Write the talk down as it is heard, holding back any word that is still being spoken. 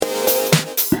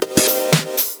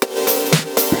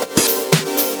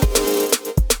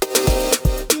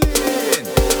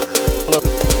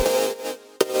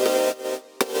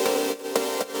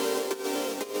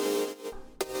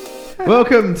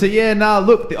welcome to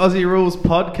Look, the Aussie Rules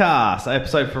podcast,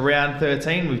 episode for round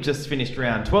 13. We've just finished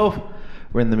round 12.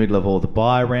 We're in the middle of all the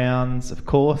bye rounds, of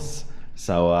course.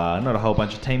 So not a whole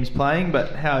bunch of teams playing,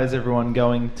 but how is everyone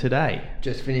going today?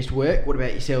 Just finished work. What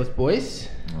about yourselves, boys?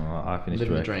 I finished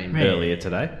Living work the dream. earlier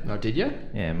today. Oh, did you?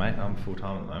 Yeah, mate, I'm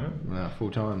full-time at the moment. Full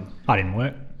time. I didn't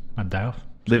work. I had a day off.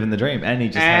 Living the dream. And he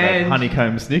just had a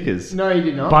honeycomb Snickers. No, you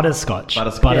did not. Butterscotch.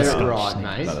 Butterscotch. Yeah,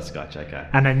 right, mate. Butterscotch, okay.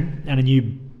 And a new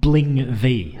Bling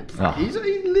V. Oh. He's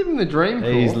living the dream.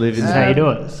 Paul. He's living That's how you do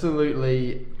it.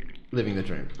 Absolutely living the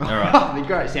dream. All right. The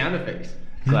great sound effects.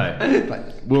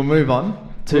 So, we'll move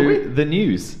on to the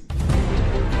news.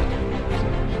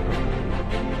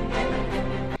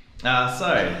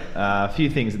 A few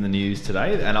things in the news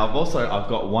today, and I've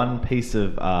got one piece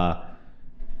of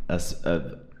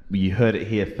you heard it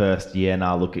here first.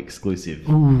 Look exclusive.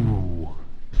 Ooh.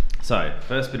 So,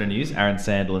 first bit of news: Aaron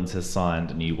Sandilands has signed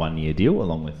a new 1-year deal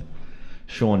along with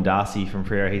Sean Darcy from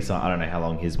Freo. He signed. I don't know how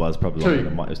long his was. Probably longer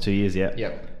than mine. It was 2 years. Yeah.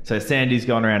 Yep. So Sandy's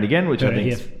gone around again, which Heard I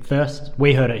think it here first.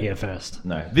 We heard it here first.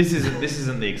 no, this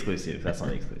isn't the exclusive. That's not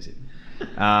the exclusive.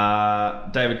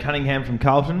 David Cunningham from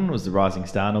Carlton was the Rising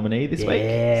Star nominee this week.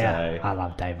 Yeah, So I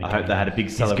love David. I hope they had a big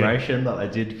He's good. celebration that they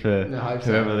did for I hope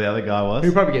so. whoever the other guy was.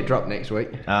 He'll probably get dropped next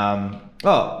week.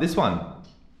 This one.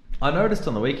 I noticed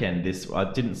on the weekend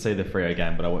I didn't see the Freo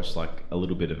game, but I watched like a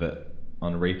little bit of it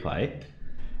on replay.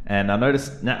 And I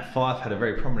noticed Nat Fyfe had a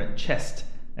very prominent chest,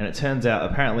 and it turns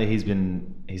out apparently he's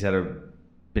been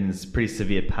pretty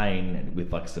severe pain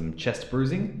with like some chest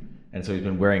bruising, and so he's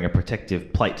been wearing a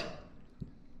protective plate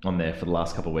on there for the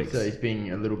last couple of weeks. So he's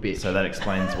being a little bit. So that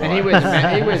explains why. And he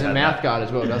wears a mouth guard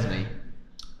as well, doesn't he?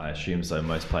 I assume so.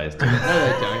 Most players do. No,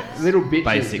 they don't. Little bitches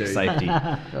Basic do. safety. Oh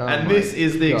And my this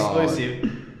is the God.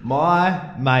 exclusive.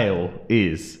 My mail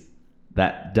is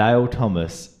that Dale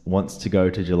Thomas wants to go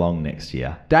to Geelong next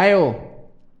year. Dale.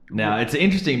 Now, it's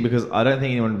interesting because I don't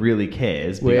think anyone really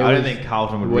cares. But I don't think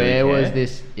Carlton would really care. Where was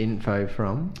this info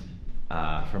from?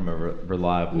 From a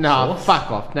reliable No, source. fuck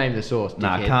off. Name the source, No,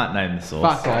 I dickhead. can't name the source.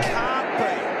 Fuck off.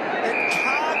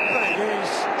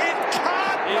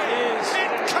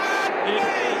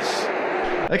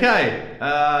 Okay,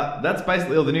 that's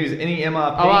basically all the news. Any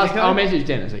MRP? I'll message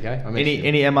Dennis, okay? I'll message him.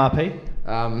 Any MRP?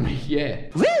 Yeah.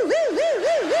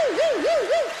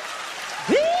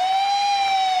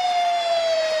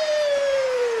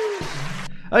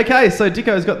 Okay, so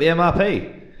Dicko's got the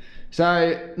MRP.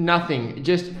 So, nothing.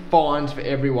 Just fines for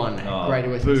everyone. Oh, Greater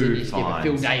Western boo Sydney skipper fines.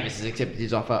 Phil Davis has accepted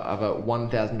his offer of a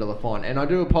 $1,000 fine. And I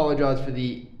do apologise for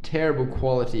the terrible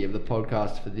quality of the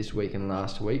podcast for this week and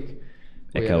last week.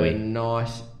 We have a Echoey.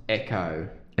 nice echo.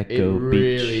 Echo it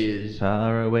Beach, really is.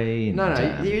 far away. In No,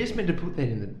 town. you just meant to put that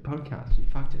in the podcast. You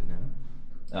fucked it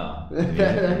now. Oh,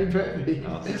 That'd be perfect.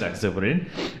 Oh, Zach still put it in.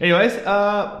 Anyways,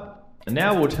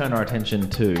 now we'll turn our attention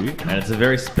to, and it's a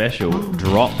very special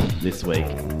drop this week.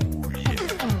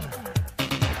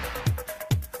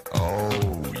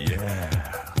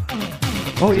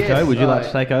 Oh Dicko, would you like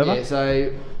to take over? Yeah,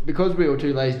 so because we were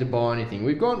too lazy to buy anything,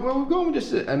 we've gone with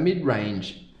just a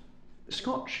mid-range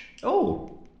Scotch.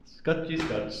 Oh, Scotch.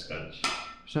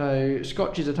 So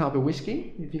Scotch is a type of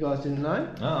whiskey, if you guys didn't know,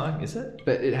 Oh, is it?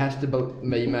 but it has to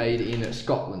be made in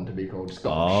Scotland to be called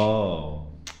Scotch. Oh.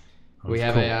 We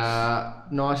have a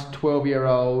nice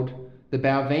 12-year-old, the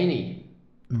Balvenie.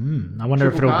 I wonder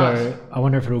if Triple it'll cast. go. I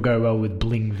wonder if it'll go well with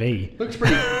Bling V. Looks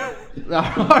pretty.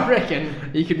 I reckon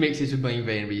you could mix this with Bling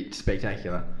V and be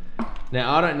spectacular.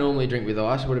 Now, I don't normally drink with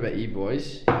ice. What about you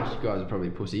boys? You guys are probably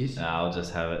pussies. I'll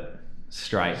just have it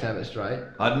straight. Let's have it straight.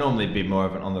 I'd normally be more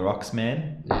of an on the rocks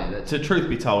man. Yeah, that's... To truth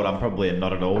be told, I'm probably a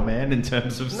not at all man in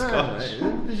terms of Scotch.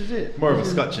 No, this is it. More of a This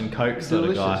is Scotch and Coke sort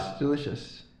of guy.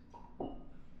 Delicious.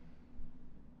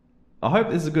 I hope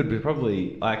this is good, but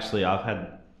probably I've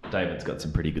had David's got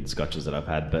some pretty good scotches that I've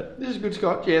had, but This is good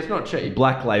Scotch. Yeah, it's not cheap.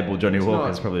 Black Label Johnny It's Walker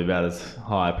not. is probably about as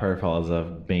high profile as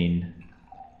I've been.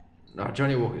 No,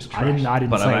 Johnny Walker's trash. I didn't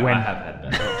But say I when. have had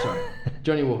that. Oh, sorry.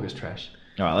 Johnny Walker's trash.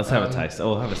 All right, let's have a taste.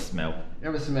 Oh, have a smell.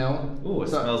 Have a smell. Oh, it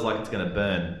So- smells like it's going to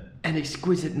burn. An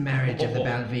exquisite marriage of the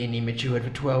Balvenie matured for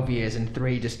 12 years in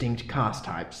 3 distinct cask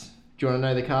types. Do you want to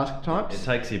know the cask types? It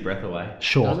takes your breath away. Does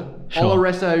Sure. it? Sure.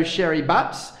 Oloroso sherry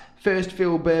butts, first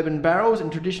fill bourbon barrels,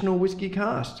 and traditional whiskey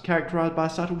casks, characterised by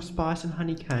subtle spice and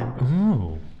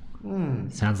honeycomb. Ooh.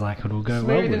 Sounds like it'll go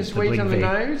well Smooth with and sweet the on Bling the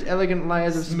V. nose, elegant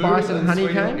layers of Smooth spice and and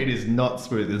sweet honeycomb. It is not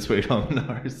smooth and sweet on the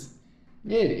nose.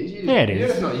 Yeah, it is. Yeah, it You're is.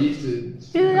 just not used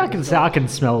to. Yeah, I can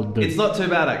smell the. It's not too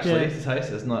bad actually Yeah. to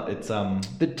taste. It's not. It's To not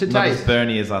as taste.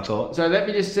 burny as I thought. So let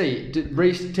me just see.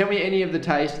 Reese, tell me any of the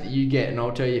taste that you get, and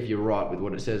I'll tell you if you're right with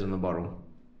what it says on the bottle.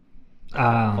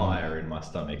 Fire in my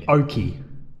stomach. Oaky.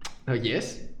 Oh,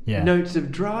 yes. Yeah. Notes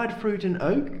of dried fruit and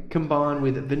oak combined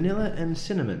with vanilla and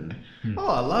cinnamon. Oh,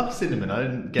 I love cinnamon. I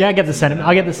didn't get Yeah, I get the cinnamon.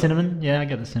 I get the cinnamon. Yeah, I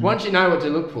get the cinnamon. Once you know what to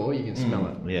look for, you can smell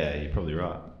it. Yeah, you're probably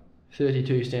right.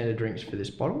 32 standard drinks for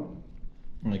this bottle.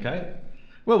 Okay.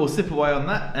 Well, we'll sip away on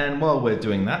that, and while we're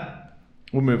doing that,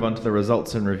 we'll move on to the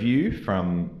results and review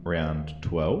from round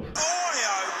 12.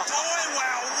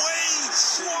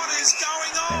 What is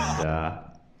going on? And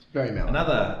Very mellow.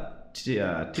 another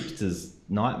tipster's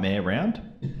nightmare round.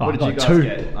 Oh, What I did you got guys two.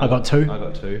 get? I got two. I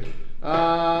got 2.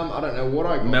 I don't know what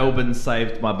I got. Melbourne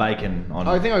saved my bacon on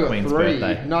I think I got Queen's 3.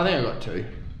 birthday. No, I think I got 2.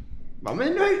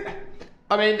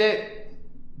 I mean,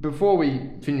 before we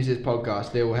finish this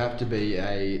podcast, there will have to be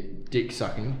a dick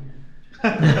sucking.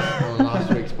 On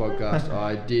last week's podcast,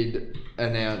 I did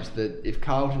announce that if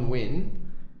Carlton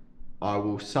win, I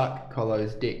will suck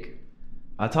Colo's dick.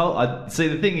 See,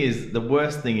 the thing is, the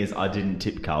worst thing is I didn't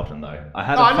tip Carlton though. I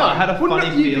had a Wouldn't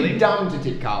funny you feeling. be dumb to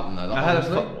tip Carlton though? Like,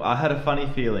 I had a funny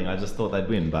feeling. I just thought they'd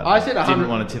win, but I said 100. didn't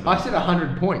want to tip them. I said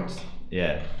 100 points.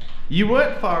 Yeah. You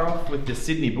weren't far off with the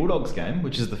Sydney Bulldogs game,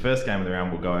 which is the first game of the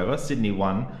round we'll go over. Sydney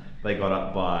won. They got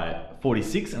up by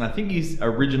 46, and I think you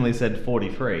originally said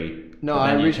 43. No, but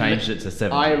then I you changed it to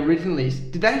 70. I originally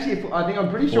did. They actually, I'm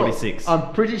pretty sure. 46.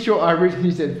 I'm pretty sure I originally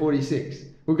said 46.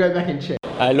 We'll go back and check.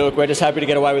 Look, we're just happy to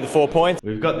get away with the 4 points.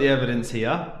 We've got the evidence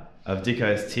here of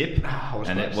Dicko's tip, I was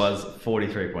and it close. was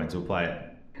 43 points. We'll play it.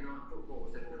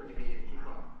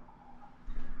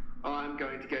 I'm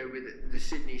going to go with the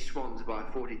Sydney Swans by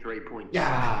 43 points.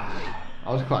 Yeah,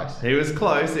 I was close. He was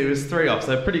close. He was 3 off,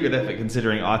 so pretty good effort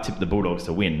considering I tipped the Bulldogs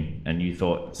to win, and you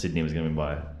thought Sydney was going to win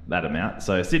by that amount.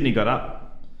 So Sydney got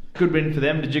up. Good win for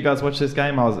them. Did you guys watch this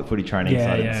game? I was at footy training, so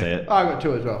I didn't see it. I got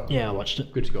 2 as well. Yeah, I watched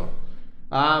it. Good score.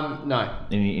 No.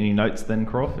 Any notes then,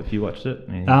 Croft, if you watched it?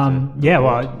 Yeah,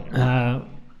 well,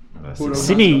 Bulldogs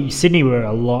Sydney were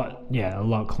a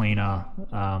lot cleaner,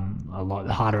 a lot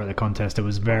harder at the contest. It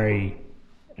was very,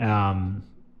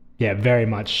 very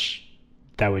much.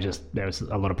 There was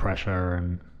a lot of pressure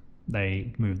and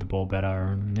they moved the ball better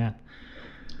and yeah.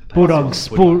 Bulldogs,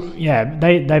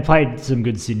 they played some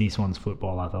good Sydney Swans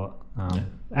football, I thought.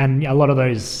 And a lot of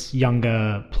those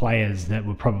younger players that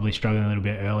were probably struggling a little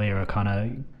bit earlier are kind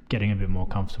of getting a bit more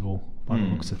comfortable by the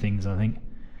looks of things, I think.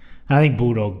 And I think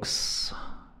Bulldogs,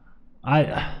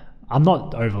 I'm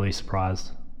not overly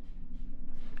surprised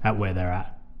at where they're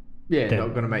at. Yeah, They're- not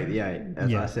going to make the 8,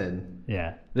 as Yeah. I said.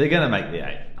 Yeah. They're going to make the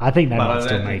 8. I think they But I might don't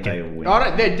still think make they it. will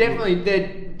win. They're definitely,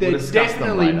 discuss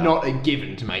them later. not a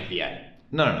given to make the 8.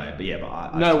 No, but yeah, but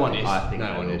I No still- one is. I think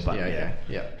No they one will, is. but Yeah, okay.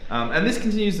 Yeah. And this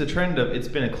continues the trend of it's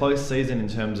been a close season in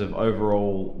terms of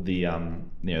overall the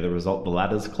the result. The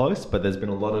ladder's close, but there's been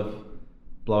a lot of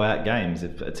blowout games.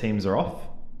 If teams are off,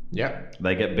 Yep.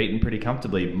 they get beaten pretty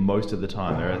comfortably most of the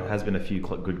time. There has been a few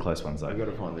good close ones I've though.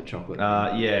 got to find the chocolate.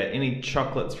 Any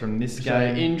chocolates from this So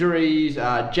game? injuries,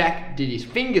 Jack did his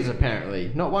fingers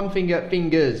apparently. Not one finger,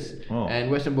 fingers. Oh. And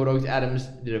Western Bulldogs, Adams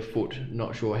did a foot.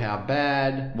 Not sure how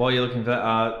bad. While you're looking for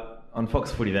that, on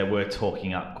Fox Footy, they were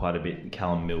talking up quite a bit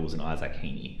Callum Mills and Isaac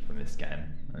Heaney from this game,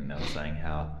 and they were saying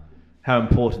how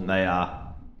important they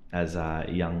are as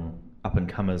young up and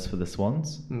comers for the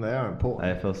Swans, They are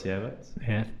important. AFLCA votes.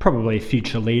 Yeah, probably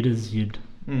future leaders. You'd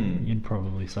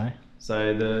probably say.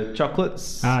 So the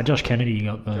chocolates. Josh Kennedy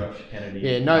got the. Josh Kennedy.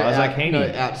 Yeah, no, Isaac Heaney. no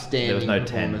outstanding There was no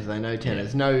performers. 10. Though, no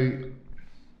tenors.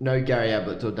 No Gary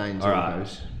Abletts or Dane All right.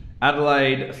 Zorkos.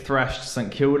 Adelaide thrashed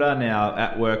St Kilda. Now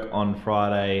at work on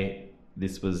Friday,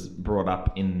 this was brought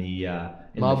up in the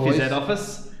My phys boys. ed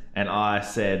office, and I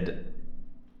said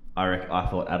I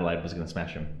thought Adelaide was going to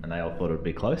smash them, and they all thought it would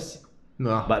be close.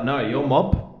 No. But no, your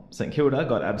mob, St Kilda,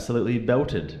 got absolutely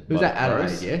belted. Who's by that, the Adelaide,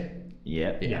 Crows.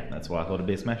 yeah? Yeah. That's why I thought it'd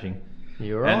be a smashing.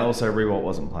 You're right. And also Rewalt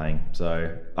wasn't playing,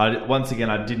 so once again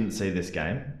I didn't see this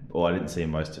game, or I didn't see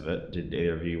most of it. Did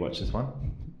either of you watch this one?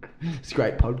 It's a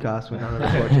great podcast when none of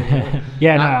us watch it.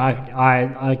 Yeah, no,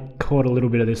 I caught a little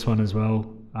bit of this one as well.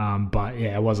 But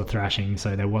yeah, it was a thrashing,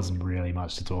 so there wasn't really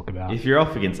much to talk about. If you're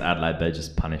off against Adelaide, they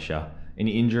just punish you.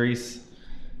 Any injuries?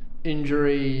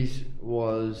 Injuries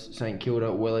was St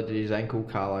Kilda. Weller did his ankle.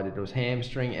 Carlisle did his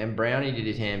hamstring. And Brownie did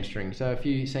his hamstring. So a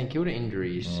few St Kilda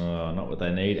injuries. Not what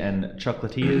they need. And the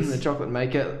chocolatiers. chocolate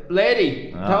maker.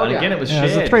 Laddie. Told and ya. again, it was Yeah, it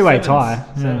shared. was a three-way Sevens. tie.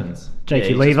 Yeah. Sevens. Jakey he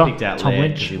just Lever, picked out Tom Laird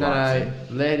Lynch. 'cause he No, likes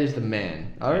him. Laird is the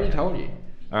man. I already told you.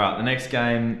 All right, the next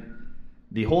game,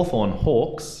 the Hawthorn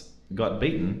Hawks got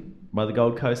beaten by the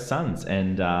Gold Coast Suns,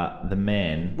 and the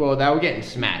man Well, they were getting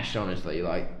smashed, honestly.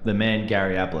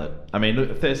 Gary Ablett. I mean,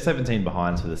 look, there's 17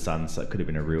 behinds for the Suns, so it could have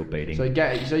been a real beating. So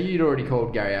you'd already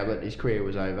called Gary Ablett. His career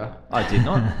was over. I did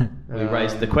not. We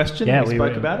raised the question. Yeah, we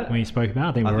spoke about it. We spoke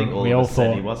about it. I think we all all of us said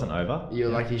thought he wasn't over. You're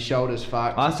like his shoulders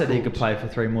fucked. I he's said he could cooked. play for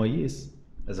 3 more years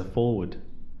as a forward.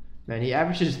 Man, he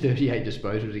averages 38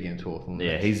 disposals against Hawthorn.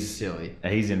 Yeah, That's he's silly.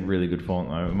 He's in really good form at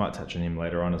the moment. We might touch on him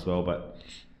later on as well, but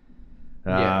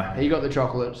Yeah, he got the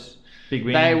chocolates. big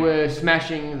win. They were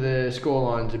smashing the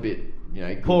scorelines a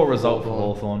bit. Poor result for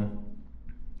Hawthorn.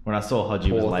 When I saw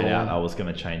Hodgie was laid Hawthorn. out, I was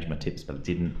going to change my tips, but I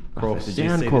didn't. Croft, the did you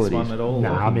sound see quality this is one at all?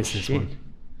 Nah, I missed this one.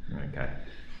 Okay.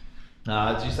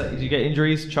 Did you get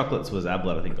injuries? Chocolates was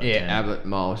Ablett, I think. got 10. Yeah, Ablett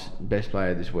Miles, best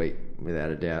player this week, without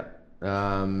a doubt.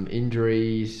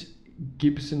 Injuries,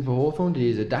 Gibson for Hawthorn did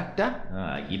his adductor.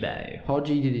 Gibbo.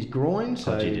 Hodgie did his groin,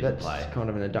 so Hodgie didn't that's play. kind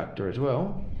of an adductor as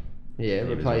well. Yeah, was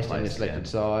replaced in the replaced, selected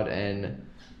yeah. side, and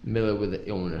Miller with the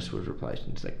illness was replaced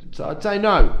in the selected side. So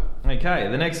no. Okay,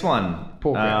 the next one.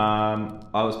 Paul Brown.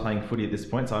 I was playing footy at this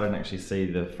point, so I didn't actually see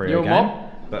the Freo Your game. mob?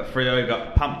 But Freo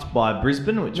got pumped by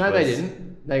Brisbane, which No, was... they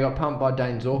didn't. They got pumped by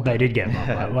Dane Zorc. They did get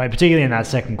bumped, like, particularly in that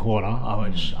second quarter.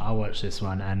 I watched this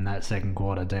one, and that second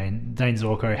quarter, Dane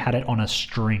Zorko had it on a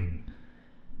string.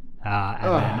 And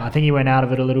then I think he went out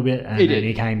of it a little bit, and He then did.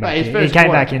 he came But back. his He first came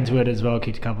quarter- back into it as well,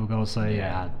 kicked a couple of goals. So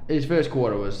yeah, His first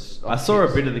quarter was... I saw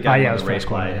a bit of the game Oh, yeah, it on was the first replay.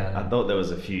 quarter, yeah. I thought there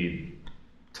was a few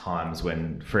times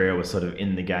when Freo was sort of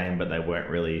in the game, but they weren't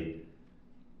really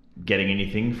getting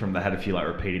anything from. They had a few like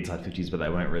repeat inside 50s, but they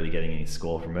weren't really getting any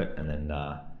score from it. And then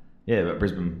but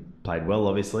Brisbane played well.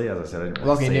 Obviously, as I said, I didn't really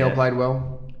Lockie see Neal it. played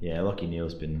well. Yeah, Lockie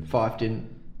Neal's been Fife didn't.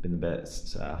 the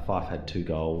best. Fife had 2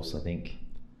 goals, I think.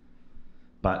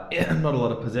 But yeah, not a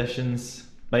lot of possessions.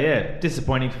 But yeah,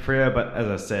 disappointing for Freo. But as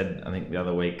I said, I think the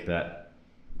other week that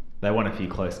they won a few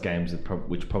close games,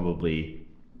 which probably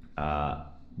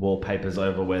wallpapers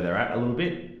over where they're at a little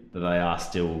bit. That they are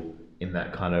still in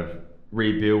that kind of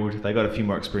rebuild. They got a few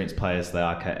more experienced players. They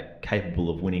are capable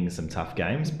of winning some tough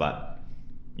games, but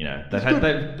they've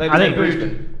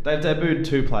debuted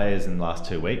 2 players in the last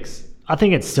 2 weeks. I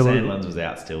think it's still Sandlands was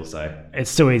out still, so it's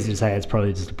still easy to say it's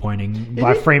probably disappointing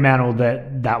by it? Fremantle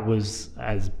that was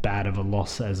as bad of a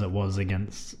loss as it was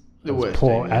against The worst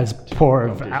poor team, as yeah. poor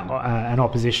of Competition. an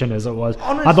opposition as it was.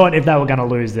 Honest- I thought if they were going to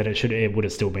lose, that it would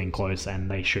have still been close,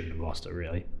 and they shouldn't have lost it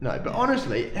really. No, but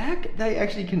honestly, they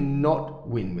actually cannot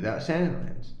win without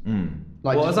Sandlands.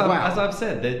 Like, well, just, wow. as I've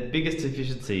said, their biggest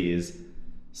deficiency is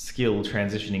skill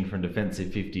transitioning from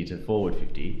defensive 50 to forward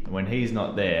 50. When he's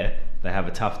not there, they have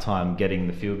a tough time getting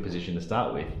the field position to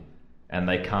start with, and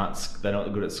they're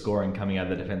not good at scoring coming out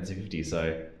of the defensive 50.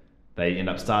 So they end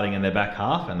up starting in their back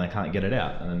half, and they can't get it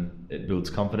out, and then it builds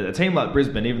confidence. A team like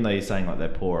Brisbane, even though you're saying like they're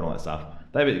poor and all that stuff,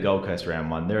 they beat the Gold Coast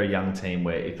round 1. They're a young team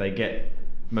where if they get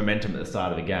momentum at the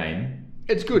start of the game,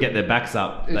 It's good. get their backs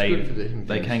up, It's good for them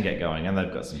they teams. can get going, and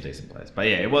they've got some decent players. But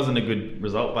yeah, it wasn't a good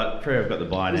result, but Freo have got the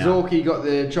bye now. Zorky got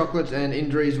the chocolates, and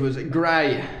injuries was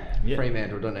Gray. Yeah.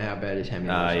 Fremantle, don't know how bad his hammy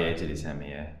was. Yeah, he did his hammy,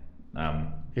 yeah.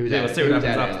 He was We'll out- see he what was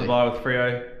happens out after the early. bye with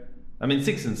Freo. I mean,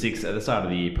 6-6 at the start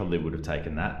of the year probably would have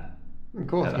taken that. Of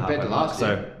course, at the compared to halfway mark. last So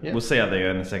year. Yep. we'll see how they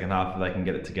go in the second half, if they can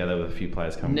get it together with a few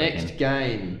players coming back in. Next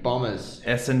game, Bombers.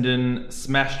 Essendon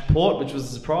smashed Port, which was a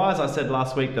surprise. I said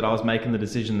last week that I was making the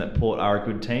decision that Port are a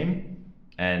good team,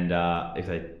 and if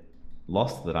they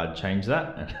lost, that I'd change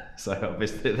that. So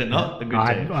obviously they're not a good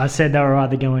team. I said they were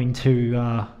either going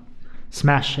to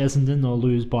smash Essendon or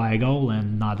lose by a goal,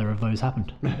 and neither of those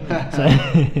happened.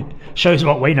 So shows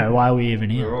what we know. Why are we even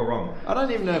We're here? all wrong. I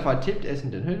don't even know if I tipped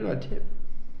Essendon. Who did I tip?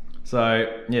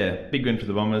 So yeah, big win for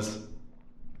the Bombers.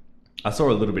 I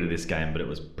saw a little bit of this game, but it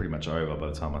was pretty much over by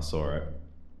the time I saw it.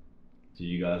 Did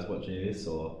you guys watch any of this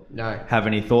or No. have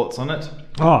any thoughts on it?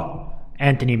 Oh,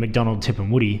 Anthony McDonald, Tip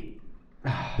and Woody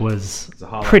was It's a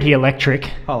highlight. pretty electric.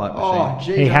 Highlight Oh,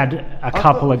 machine. geez. He had a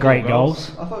couple of great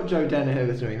goals. I thought Joe Danaher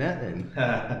was doing that then.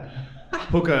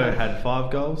 Puko had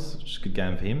 5 goals, which is a good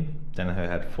game for him. Danaher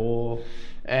had 4.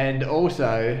 And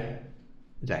also,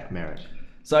 Zach Merritt.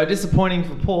 So disappointing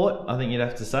for Port, I think you'd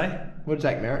have to say. What did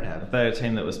Zach Merritt have? They're a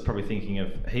team that was probably thinking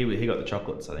of he got the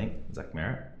chocolates, I think, Zach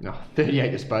Merritt. No,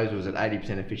 38 disposals at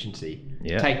 80% efficiency.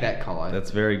 Yeah. Take that, Colin. That's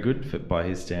very good by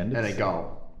his standards. And a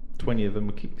goal. 20 of them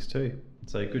were kicks too.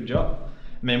 So good job.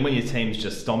 I mean, when your team's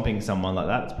just stomping someone like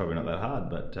that, it's probably not that hard.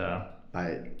 But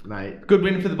Mate. good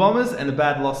win for the Bombers and a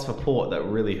bad loss for Port that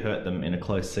really hurt them in a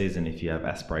close season if you have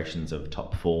aspirations of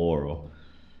top 4 or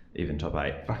even top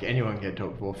 8. Fuck, anyone can get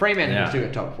top 4. Fremantle Yeah. can still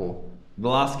get top 4.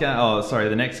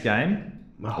 The next game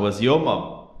was your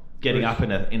mob getting up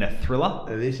in a thriller.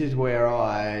 This is where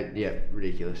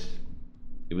ridiculous.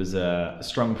 It was a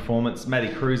strong performance. Matty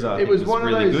Cruiser I It think was one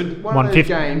really of those, good. one of those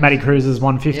 150. games. Matty Cruz's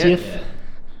 150th. Yeah.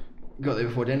 Got there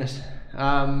before Dennis.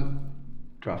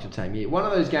 Drafted same year. One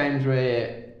of those games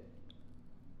where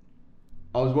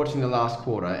I was watching the last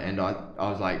quarter and I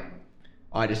was like,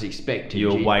 I just expected... You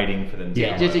were waiting for them to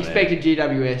Yeah. go Just over expected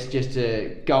GWS just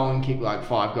to go and kick like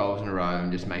 5 goals in a row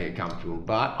and just make it comfortable.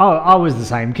 But I was the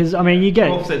same because I mean you there.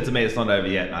 get Wolf said to me, it's not over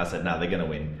yet. And I said, no, they're going to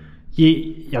win.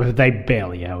 they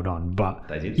barely held on, but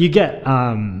They did. you get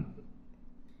to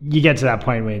that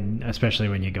point when, especially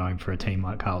when you're going for a team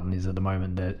like Carlton is at the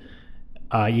moment,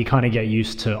 that you kind of get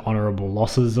used to honourable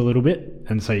losses a little bit,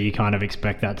 and so you kind of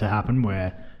expect that to happen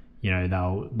where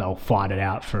they'll fight it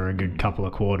out for a good couple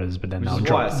of quarters, but then Which they'll is why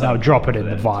drop it's so it in important the for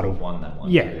them to vital. have won that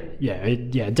one.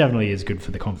 It definitely is good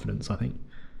for the confidence, I think.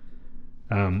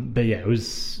 But yeah, it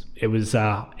was edge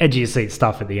of your seat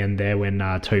stuff at the end there when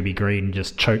Toby Green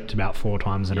just choked about 4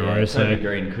 times in a row. Toby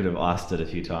Green could have iced it a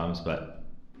few times, but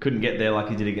couldn't get there like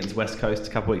he did against West Coast a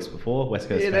couple weeks before. West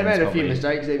Coast yeah, they fans made a few probably-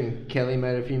 mistakes. Even Kelly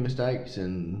made a few mistakes,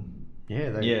 and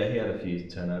yeah, he had a few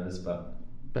turnovers, but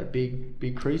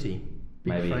big Creasy,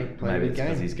 big maybe Frank played a it's good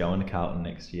because game. he's going to Carlton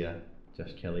next year.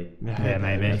 Josh Kelly. Yeah,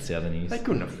 maybe. That's the other news. They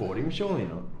couldn't afford him, surely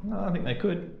not. No, I think they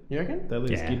could. You reckon? They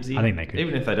lose Yeah, Gibbsy. I think they could.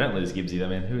 Even if they don't lose Gibbsy, I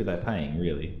mean, who are they paying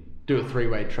really? Do a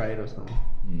 3-way trade or something.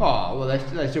 Oh well,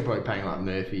 they're still probably paying like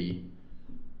Murphy.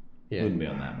 Yeah, Wouldn't be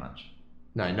on that much.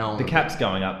 no one. The would cap's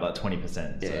going up like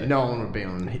 20%. Yeah, so. no one would be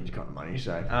on Hitchcock money.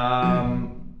 So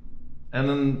And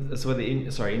then,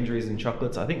 so injuries and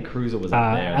chocolates. I think Cruiser was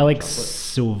up there. in Alex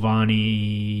chocolates.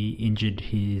 Silvani injured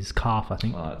his calf, I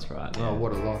think. Oh, that's right. oh, Yeah.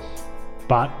 what a loss.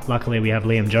 But luckily we have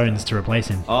Liam Jones to replace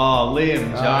him. Oh, Liam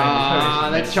Jones.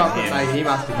 That chocolate mate, he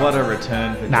must have. What a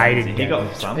return for Nah, he Jones. didn't He get got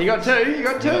it. some. He got 2. He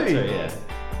got 2. He got 2, yeah.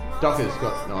 Docker's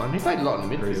got 9. He played a lot in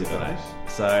the Cruiser midfield. got 8.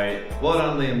 guys. So, well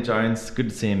done, Liam Jones. Good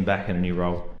to see him back in a new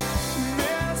role.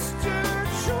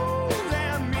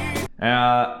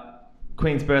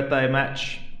 Queen's birthday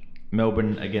match.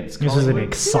 Melbourne against This is an Collingwood.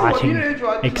 exciting, You know what, you know,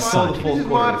 right, exciting. Fourth This is quarter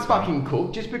why was I'm fun. fucking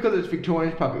cooked. Just because it's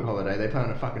Victorian's public holiday, they play on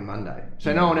a fucking Monday.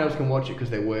 So no one else can watch it because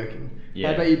they're working. Yeah.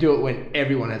 How about you do it when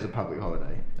everyone has a public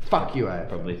holiday? Fuck you, AFL.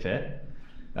 Probably fair.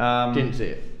 Didn't see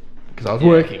it. Because I was Yeah.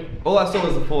 working. All I saw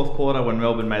was the fourth quarter when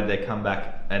Melbourne made their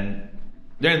comeback, and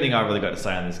the only thing I really got to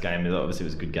say on this game is obviously it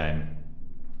was a good game.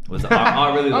 Was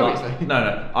I really loved? Obviously.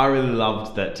 No, I really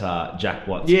loved that Jack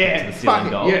Watts Yeah, got to the ceiling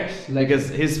fucking goal. yes. Because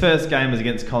his first game was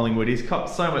against Collingwood. He's copped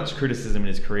so much criticism in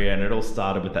his career, and it all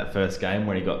started with that first game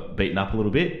when he got beaten up a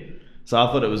little bit. So I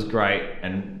thought it was great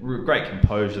and great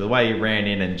composure. The way he ran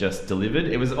in and just delivered.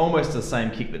 It was almost the same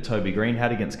kick that Toby Green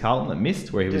had against Carlton that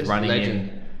missed, where he was Just running legend.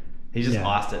 in. He just Yeah.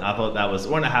 iced it. I thought that was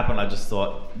when it happened. I just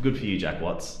thought, good for you, Jack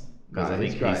Watts, because No, I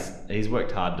think he's great. he's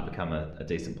worked hard to become a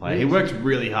decent player. He He is. worked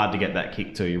really hard to get that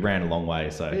kick too. He ran a long way.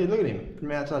 So, Yeah, look at him.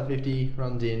 From outside 50,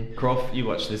 runs in. Croft, you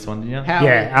watched this one, didn't you? Howie,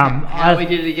 Yeah, Howie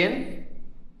did it again.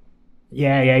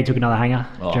 Yeah, he took another hanger,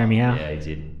 Oh, Jeremy Howe. Yeah, he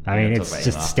did. I mean, We'll it's talk about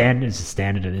just him after. standard. It's a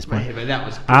standard at this point. Mate, but that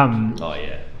was Oh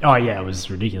yeah. Oh yeah, it was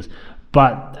ridiculous.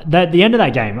 But the end of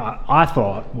that game, I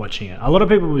thought watching it, a lot of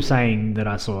people were saying that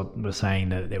were saying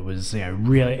that it was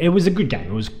really it was a good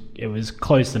game. It was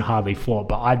close and hardly fought,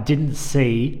 but I didn't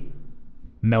see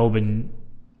Melbourne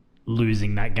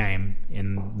losing that game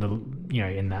in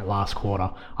in that last quarter.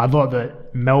 I thought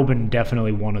that Melbourne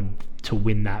definitely wanted to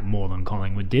win that more than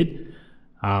Collingwood did.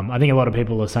 I think a lot of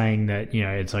people are saying that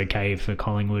it's okay for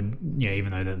Collingwood,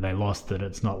 even though that they lost, that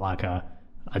it's not like a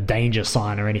danger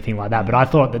sign or anything like that. But I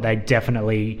thought that they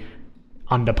definitely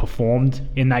underperformed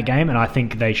in that game, and I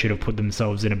think they should have put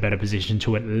themselves in a better position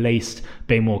to at least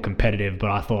be more competitive.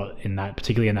 But I thought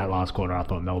particularly in that last quarter, I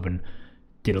thought Melbourne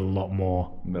did a lot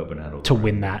more Melbourne had all to the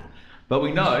win that. But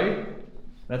we know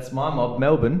that's my mob,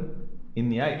 Melbourne, in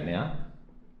the 8 now.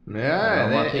 Yeah,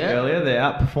 I picked earlier. They're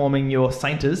outperforming your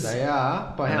Sainters. they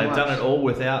are. By And how they've much? done it all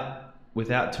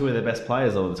without 2 of their best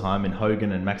players all the time in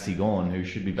Hogan and Maxi Gawn, who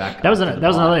should be back. That was after the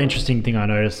another bye. interesting thing I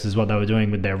noticed is what they were doing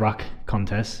with their ruck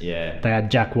contest. Yeah. They had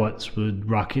Jack Watts would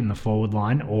ruck in the forward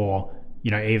line, or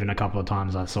even a couple of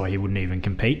times I saw he wouldn't even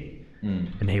compete,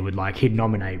 and he would he'd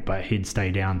nominate, but he'd stay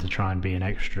down to try and be an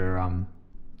extra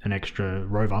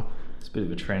rover. It's a bit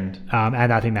of a trend.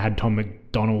 And I think they had Tom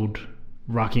McDonald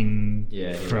rucking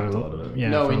Yeah, he for rucked a lot of it.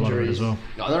 no for a lot of it injuries. as well.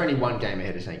 No, they're only one game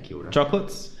ahead of St Kilda.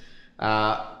 Chocolates?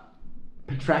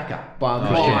 Petraka by a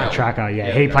Oh, mile. yeah. Tracker,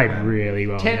 Yeah, he played Tracker. really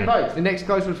well. 10 yeah. votes. The next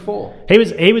close was 4. He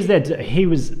was there. He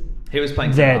was He was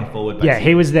playing their centre forward. yeah. Basically.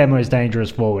 He was their most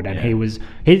dangerous forward, and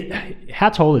Yeah. How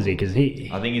tall is he? Because he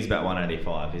I think he's about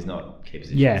 185. He's not key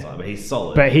position Yeah. side, but he's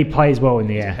solid. But he plays well in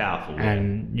the air. powerful, yeah.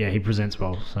 And he presents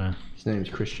well. So His name's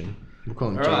Christian. We'll call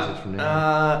him All Jesus right. from now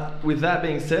on. With that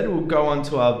being said, we'll go on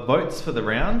to our votes for the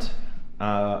round.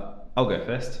 I'll go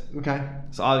first. Okay.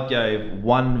 So I gave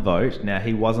 1 vote. Now,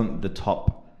 he wasn't the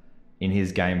top in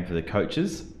his game for the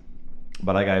coaches,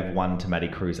 but I gave 1 to Matty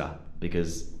Cruiser.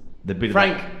 because the bit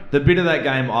Frank. of that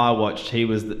game I watched, he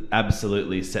was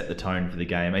absolutely set the tone for the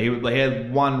game. He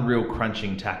had one real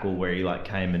crunching tackle where he like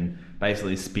came and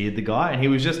basically speared the guy, and it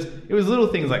was little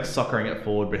things like soccering it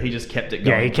forward, but he just kept it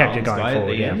going. Yeah, he kept it going at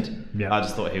forward, the yeah. end. Yeah. I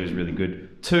just thought he was really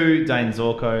good. 2, Dane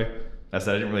Zorko. As I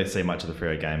said, I didn't really see much of the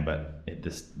Freo game, but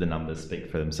the numbers speak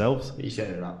for themselves. You set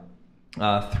it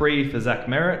up. 3 for Zach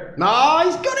Merritt. No,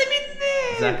 he's got him in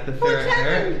there. Zach the What's Ferret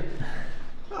happening? Merritt.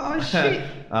 Oh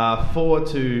shit. 4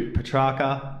 to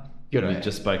Petrarca. Good We on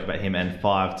just spoke about him, and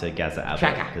 5 to Gaza Abbott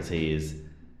Petrarca. because he is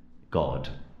God.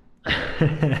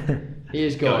 He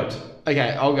is God. Goat.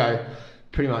 Okay, I'll go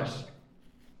pretty much.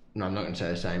 No, I'm not going to say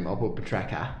the same. I'll put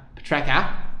Petrarca.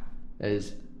 Petrarca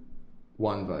is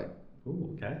 1 vote.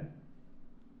 Ooh, okay.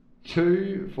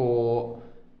 2 for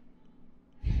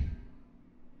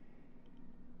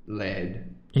Lead.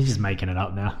 He's just making it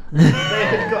up now.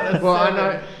 Well, I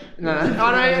know. No,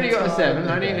 I know he only got a 7.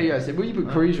 I only got a 7. Well, you put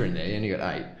Cruiser in there. You only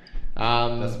got 8.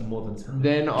 That's more than 7.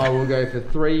 Then I will go for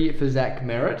 3 for Zach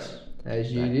Merritt,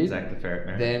 as you did. Zach the Ferret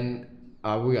Merritt. Then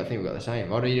I think we got the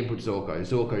same. Oh no, you didn't put Zorko.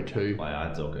 Zorko 2. I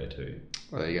had Zorko too.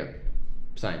 Well, there you go.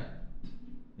 Same.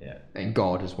 Yeah. And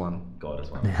God is 1. God as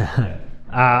well. Yeah.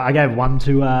 I gave 1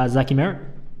 to Zachy Merritt.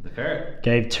 The Ferret.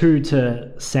 Gave 2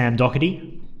 to Sam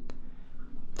Doherty.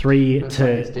 3 That's like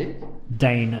his to dick.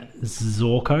 Dane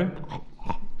Zorko.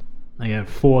 I gave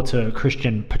 4 to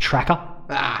Christian Petrarca.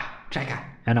 Tracker.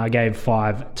 And I gave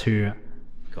 5 to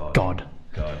God. God.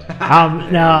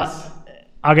 God. Now,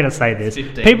 I'm going to say this.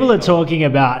 15 People are God. talking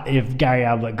about if Gary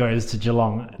Ablett goes to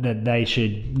Geelong, that they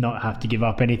should not have to give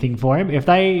up anything for him. If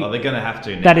they... Oh, they're going to have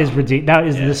to now. that is ridiculous. That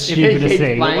is Yeah. the If he stupidest keeps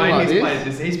thing. playing The way like he's this. played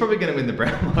this, he's probably going to win the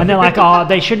Brownlow. And they're like, oh,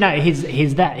 they shouldn't have,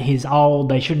 he's old,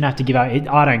 they shouldn't have to give out.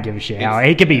 I don't give a shit. How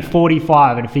he could be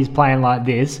 45, and if he's playing like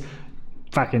this,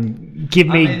 fucking give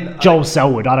me Joel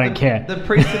Selwood. I don't care. The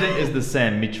precedent is the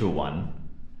Sam Mitchell one,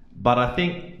 but I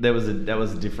think that was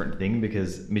a different thing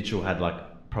because Mitchell had like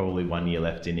probably 1 year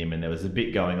left in him, and there was a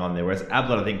bit going on there. Whereas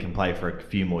Ablett, I think, can play for a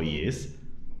few more years.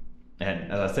 And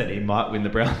as I said, he might win the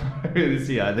Brownlow this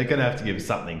year. They're going to have to give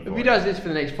something for If he him. does this for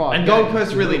the next 5 And games, Gold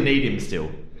Coast really need him still,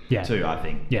 Yeah. too, I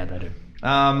think. Yeah, they do.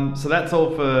 So that's all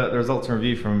for the results and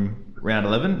review from round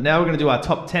 11. Now we're going to do our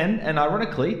top 10, and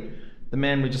ironically, the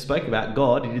man we just spoke about,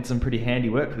 God, he did some pretty handy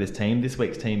work for this team. This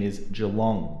week's team is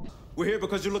Geelong. We're here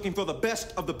because you're looking for the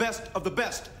best of the best of the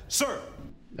best, sir.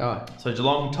 Oh, So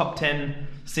Geelong, top 10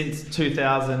 since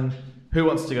 2000. Who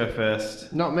wants to go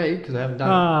first? not me, because I haven't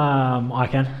done I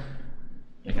can.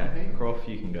 Okay, Croft,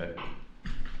 you can go.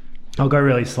 I'll go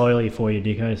really slowly for you,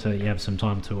 Dico, so that you have some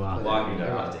time to... Well, I can go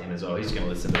after him as well. He's going to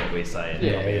listen to what we say. it.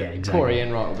 Yeah, exactly. Corey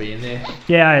Enright will be in there.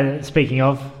 Yeah, speaking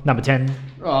of, number 10.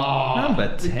 Oh,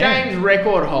 Number the 10. game's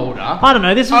record holder. I don't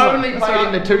know, this is... Only played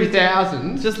in the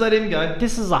 2000s, Just let him go.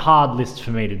 This is a hard list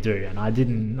for me to do, and I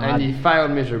didn't... and you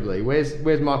failed miserably. Where's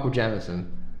Michael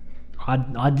Jamison?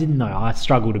 I didn't know. I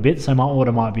struggled a bit, so my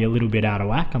order might be a little bit out of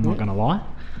whack. I'm not going to lie.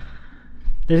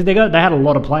 They had a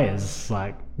lot of players.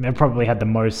 Like they probably had the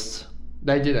most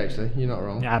They did actually. You're not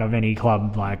wrong. out of any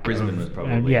club. Like Brisbane was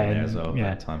probably in there as well,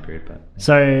 that time period. But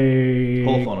So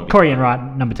Hawthorn will be Corey fine.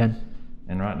 Enright, number 10.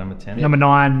 Enright, number 10. Number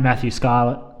 9, Matthew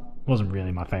Scarlett. Wasn't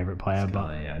really my favourite player,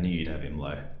 Yeah, I knew you'd have him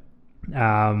low.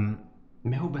 but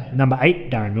Melbourne. number 8,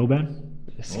 Darren Milburn.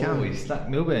 Oh, he stuck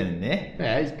Milburn in there.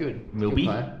 Yeah, he's good. Milby.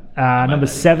 Good player. Number bad.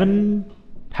 7,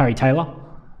 Harry Taylor.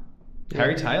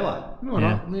 Harry Taylor. No,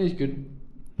 Yeah. no, he's good.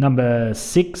 Number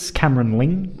 6, Cameron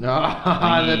Ling. No,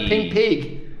 the pink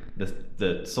pig.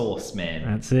 The sauce man.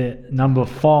 That's it. Number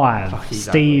 5, Fuck, he's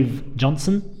Steve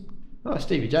Johnson. Oh,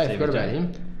 Stevie J. Stevie Forgot J. about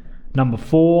him. Number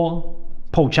 4,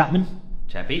 Paul Chapman.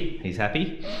 Chappy. He's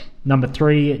happy. Number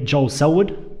 3, Joel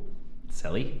Selwood.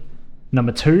 Sally.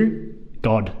 Number 2,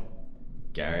 God.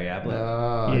 Gary Ablett.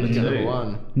 Oh, Yeah, he's yeah. number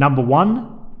 1. Number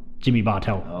 1, Jimmy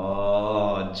Bartell.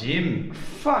 Oh, Jim.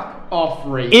 Fuck off,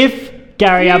 Reece. If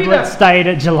Gary You Ablett know- stayed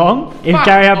at Geelong, Fuck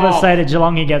off. stayed at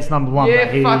Geelong, he gets number 1. but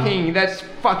he that's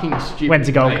fucking stupid. went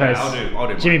to Gold Okay, Coast. I'll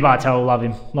do Jimmy mine. Bartell, love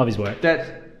him, love his work. That's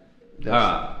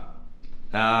Alright.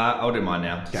 I'll do mine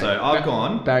now. So I've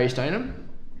gone Barry Stoneham.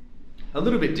 a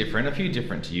little bit different, a few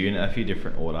different to you, in a few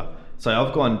different order. So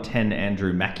I've gone 10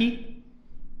 Andrew Mackie.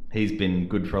 He's been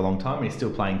good for a long time. He's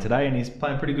still playing today, and he's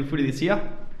playing pretty good footy this year.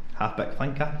 Halfback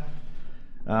flanker.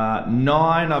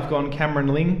 9, I've gone Cameron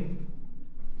Ling.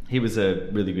 He was a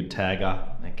really good tagger,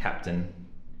 a captain.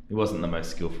 He wasn't the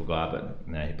most skillful guy,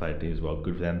 but he was well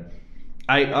good for them.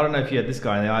 8, I don't know if you had this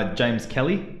guy in there, James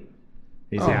Kelly.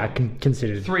 He's Yeah, I can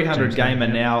consider 300 James gamer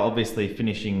Kelly, yeah. now, obviously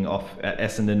finishing off at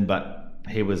Essendon, but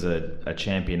he was a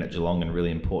champion at Geelong and a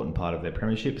really important part of their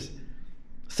premierships.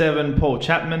 7, Paul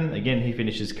Chapman. Again, he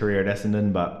finished his career at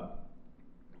Essendon, but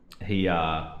he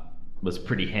was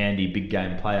pretty handy, big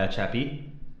game player, Chappie.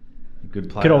 Good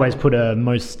player. Could always put a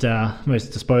most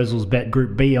disposals bet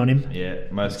Group B on him. Yeah,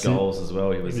 most goals as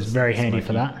well. He was very handy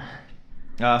for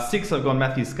that. 6, I've gone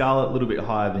Matthew Scarlett, a little bit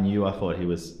higher than you. I thought he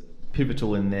was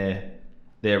pivotal in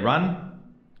their run.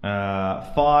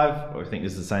 5, I think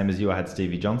this is the same as you. I had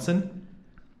Stevie Johnson.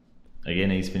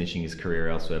 Again, he's finishing his career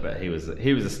elsewhere, but he was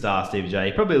a star, Stevie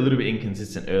J. Probably a little bit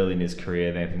inconsistent early in his career.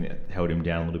 I think that held him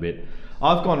down a little bit.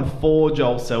 I've gone 4,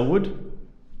 Joel Selwood.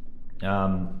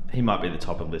 He might be the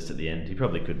top of the list at the end. He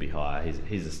probably could be higher.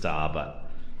 He's a star, but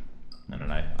I don't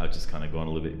know. I've just kind of gone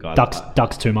a little bit.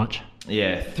 Ducks too much.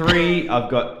 Yeah, 3. I've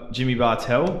got Jimmy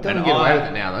Bartell. Don't get away with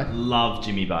it now, though. Love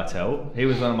Jimmy Bartell. He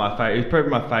was one of my favorite. He's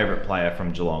probably my favorite player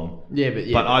from Geelong.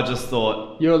 But I just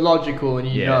thought you're logical and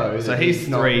you know. So that he's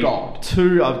not 3. God.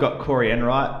 2. I've got Corey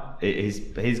Enright.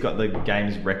 He's got the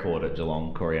games record at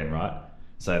Geelong. Corey Enright.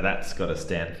 So that's got to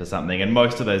stand for something. And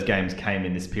most of those games came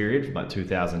in this period, from like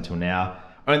 2000 till now.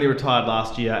 Only retired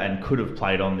last year and could have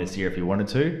played on this year if he wanted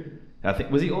to. I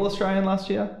think, was he All Australian last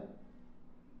year?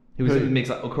 He was in the mix,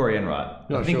 or Corey Enright.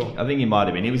 I think he might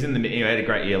have been. He was in the. He had a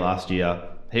great year last year.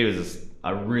 He was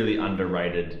a really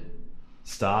underrated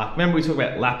star. Remember we talked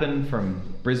about Lappin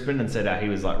from Brisbane and said how he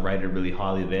was like rated really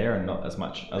highly there and not as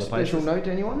much other places. Special note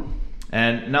to anyone?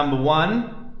 And number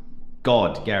 1,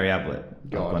 Gary Ablett. I've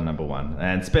gone number 1.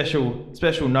 And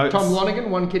special notes. Tom Lonergan,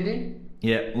 1 kidney.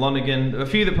 Yeah, Lonergan. A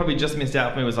few that probably just missed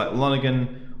out for me was like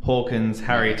Lonergan, Hawkins,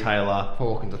 Harry Taylor.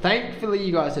 Hawkins. Thankfully,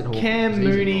 you guys said Hawkins.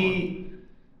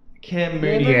 Cam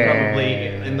Mooney probably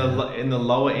in the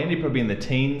lower end. He'd probably be in the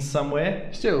teens somewhere.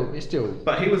 Still.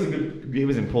 But he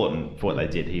was important for what they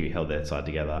did. He held their side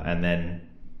together. And then,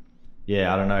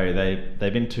 I don't know.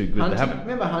 They've been too good.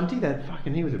 Remember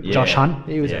Hunty? He was a brick. Josh Hunt.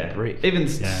 He was a brick. Even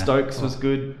Stokes was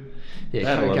good.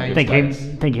 Yeah, I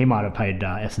think he might have paid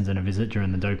Essendon a visit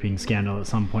during the doping scandal at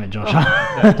some point, Josh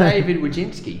Hunt. David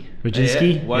Wojcinski.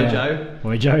 Wojo.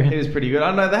 Wojo. He was pretty good.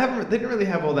 I know they didn't really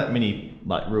have all that many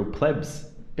like real plebs.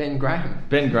 Ben Graham,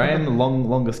 the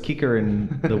longest kicker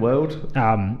in the world.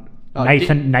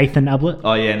 Nathan Ablett.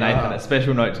 Oh yeah, Nathan. A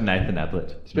special note to Nathan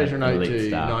Ablett. Special note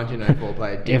to 1904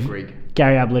 player Dick Rigg.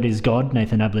 Gary Ablett is God.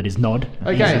 Nathan Ablett is Nod.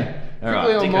 Okay. All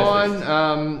quickly on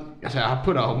mine. So I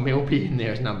put old Milby in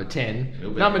there as number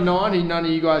 10. Number 9, who none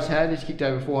of you guys had. He's kicked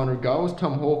over 400 goals.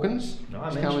 Tom Hawkins.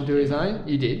 He's coming to his own.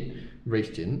 You did. Reece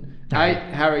didn't. 8,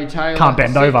 Harry Taylor. Can't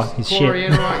bend 6, over. He's Corey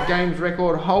shit. Enright, games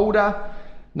record holder.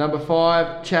 Number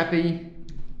 5, Chappie.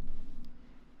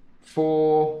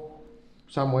 4,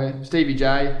 somewhere. Stevie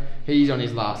J. He's on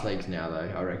his last legs now,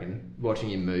 though, I reckon. Watching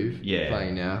him move. Yeah.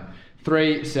 Playing now.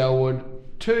 3, Selwood.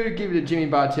 2, give it to Jimmy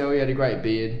Bartell. He had a great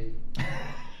beard.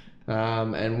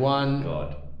 And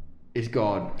 1 is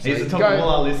God. So he's the top of all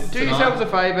our lists do tonight. yourselves a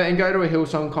favour and go to a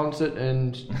Hillsong concert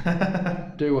and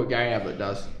do what Gary Ablett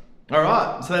does. All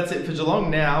right, so that's it for Geelong.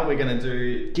 Now we're going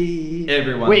to do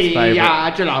everyone's favourite. We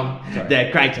are Geelong. The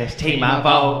greatest team of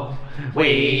all.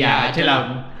 We are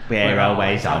Geelong. We're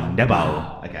always on the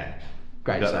ball. Okay.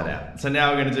 Great Got song. that out. So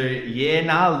now we're going to do Yeah,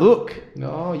 Nah, Look.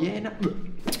 Oh, yeah. No.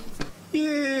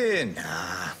 Yeah,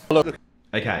 nah.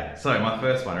 Okay, so my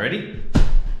first one. Ready?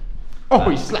 Oh,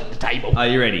 he slapped the table. Are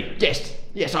you ready?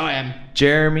 Yes, I am.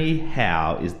 Jeremy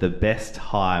Howe is the best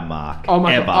high mark Oh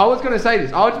my ever. God. I was going to say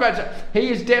this. I was about to say, he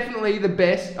is definitely the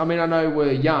best. I mean, I know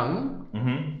we're young.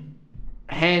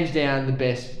 Mm-hmm. Hands down the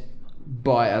best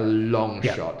by a long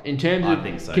shot. In terms I of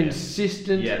think so,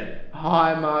 consistent yeah.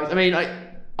 high marks. I mean, I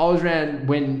was around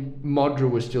when Modra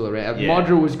was still around. Yeah.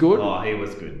 Modra was good. Oh, he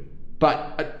was good.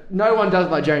 But no one does it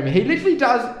like Jeremy. He literally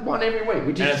does one every week,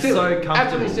 which And is it's silly. so comfortable.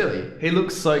 Absolutely silly. He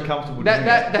looks so comfortable.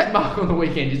 That mark on the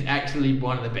weekend is actually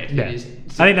one of the best. Yeah. It is.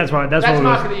 I think that's what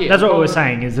mark of the year. that's what we were Probably.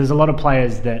 saying is there's a lot of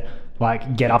players that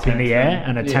like get up in the Attempt air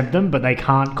them. and attempt them, but they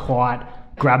can't quite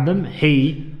grab them.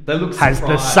 He They look has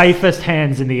the surprised. safest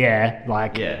hands in the air,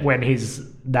 like Yeah. when he's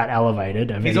that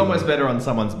elevated. I mean, He's almost better on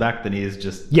someone's back than he is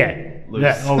just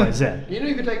loose. Always. Yeah. You know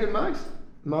who could take good marks?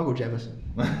 Michael Jamison.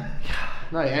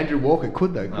 No, Andrew Walker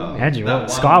could though, couldn't he? Andrew That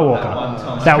Walker, one-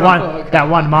 Skywalker, that one Skywalker. that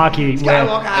one mark where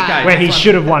Skywalker. where he next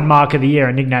should have won Mark of the Year,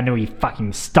 and Nick Naitanui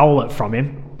fucking stole it from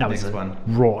him. That was Next a one.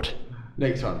 rort.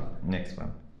 Next one. Next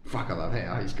one. Fuck, I love him.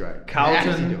 Oh, he's great. How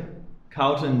does he do it?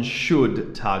 Carlton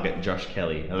should target Josh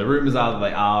Kelly. Now, the rumours are that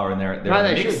they are, and they're No, in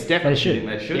the they mix. should. Definitely. They should. You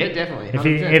think they should? Yeah, definitely. If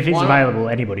he's 100%. Why not? available,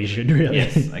 anybody should really.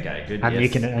 Yes. Okay. Good. and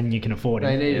yes. you can afford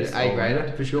They him. need Yes, an A all grader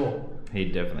right. for sure.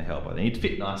 He'd definitely help. I think he'd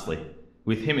fit nicely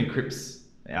with him and Cripps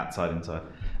outside, inside.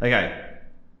 Okay.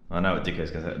 I know what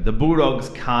Dicko's going to say. The Bulldogs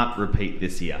can't repeat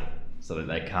this year, so that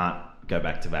they can't go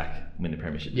back to back, win the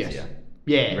premiership Yes. this year.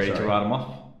 Yeah, Ready to sorry. write them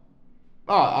off?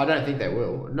 Oh, I don't think they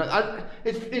will. No,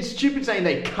 it's stupid saying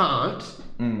they can't,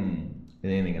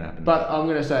 Anything can happen. but I'm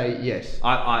going to say yes.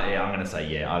 I'm going to say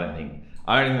yeah. I don't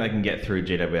think they can get through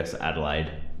GWS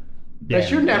Adelaide. They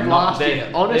shouldn't have last year,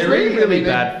 They're honestly. in really I mean,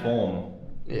 bad form.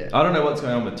 Yeah. I don't know what's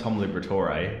going on with Tom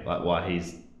Liberatore, like why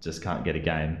he's just can't get a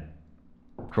game.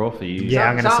 Crawford, you. Yeah,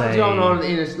 I'm gonna Something's say- going on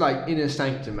in a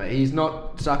sanctum, mate. He's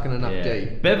not sucking enough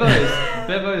D.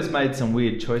 Bevo's made some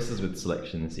weird choices with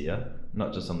selection this year,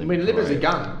 not just on I mean, Libba's a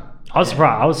gun. I was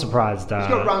surprised. He's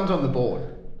got runs on the board.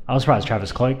 I was surprised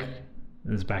Travis Cloak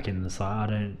is back in the side.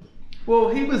 I don't. Well,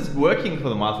 he was working for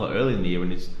them, I thought, early in the year when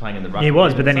he was playing in the rugby. He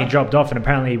was, but then he and dropped off, and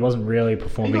apparently he wasn't really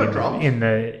performing He got in dropped.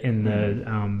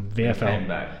 the VFL. stuff. Came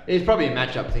back. It's probably a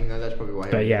matchup thing, though. That's probably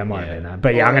why. But yeah, it might Yeah. have been that.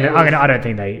 But yeah, Well, I don't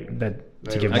think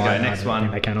to give Okay, mine, next I don't one.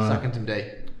 think they can either. Sucking some D.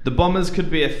 The Bombers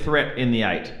could be a threat in the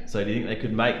 8. So do you think they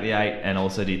could make the 8? And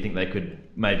also, do you think they could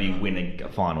maybe win a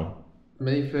final?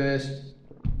 Me first,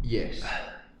 yes.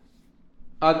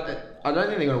 I don't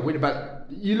think they're going to win, but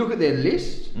you look at their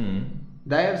list.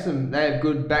 They have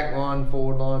good back line,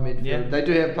 forward line, midfield. Yeah. They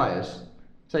do have players.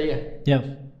 So yeah, Yeah,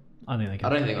 I think they I can.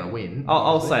 don't think they're going to win.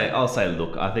 I'll say.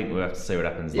 Look, I think we'll have to see what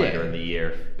happens Yeah. later in the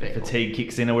year if Fair. fatigue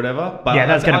kicks in or whatever. But Yeah,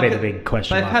 that's I- gonna I be the could- big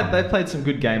question mark on They've them. played some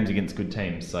good games against good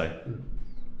teams, so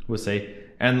we'll see.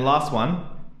 And the last one,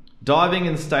 diving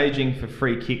and staging for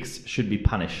free kicks should be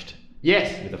punished.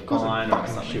 Yes, With a of course fine it or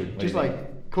fucking something. should. What do Just you like, think?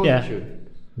 of course Yeah. it should.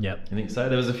 Yep. You think so?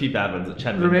 There was a few bad ones that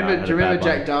Chad Remember, Lingard had do you a remember bad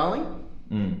Jack one. Darling?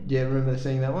 Mm. Yeah, remember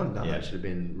seeing that one? No, Yeah. that should have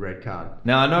been red card.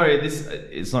 Now I know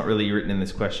it's not really written in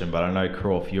this question, but I know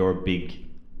Croft, you're big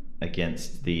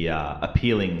against the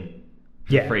appealing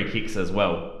for Yeah. free kicks as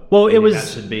well. Well, You it think was-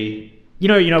 that should be. You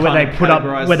know where they Kind of put up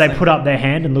categorised where they the put same. up their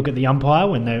hand and look at the umpire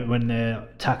when they're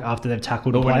after they've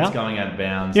tackled a Or when player. it's going out of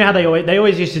bounds. You know how they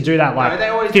always used to do that like No, they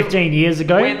always 15 years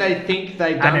ago. When they think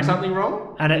they've And done then- something wrong?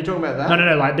 And Are you talking about that?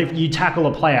 No. Like if you tackle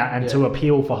a player and to Yeah.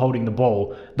 appeal for holding the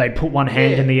ball, they put one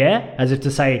hand Yeah. in the air as if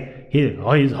to say, "Here,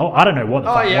 I don't know what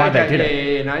the Oh, fuck yeah, why okay, they did yeah,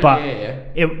 it." yeah, no, but yeah.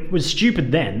 it was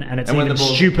stupid then, and it's And when even the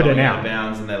ball's stupider going out now. of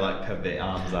bounds and they like have their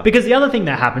arms up. Because the other thing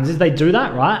that happens is they do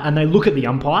that, right? And they look at the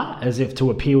umpire as if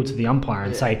to appeal to the umpire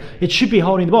and say, it should be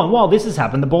holding the ball. And while this has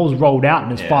happened, the ball's rolled out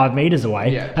and it's Yeah. 5 metres away,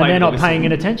 Yeah. and Played they're the not whistle. paying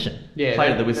it attention. Yeah, Play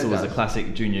that- the whistle that was a does.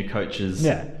 classic junior coach's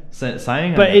Yeah.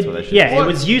 saying. But and that's what they should do. it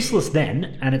was useless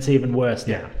then, and it's even worse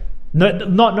now.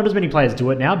 Not as many players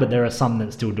do it now, but there are some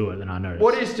that still do it, and I noticed.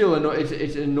 What is still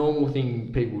it's a normal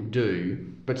thing people do,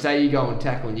 but say you go and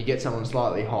tackle and you get someone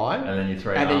slightly high, And then you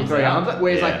throw and then you arms throw your out. arms up,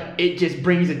 whereas Yeah. like it just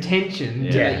brings attention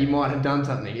to Yeah. that you might have done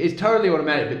something. It's totally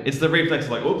automatic, but It's the reflex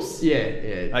of like, oops. yeah.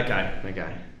 Okay. Okay.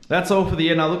 That's all for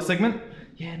the Now Look segment.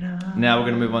 Yeah, no. Now we're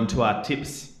going to move on to our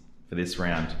tips for this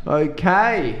round.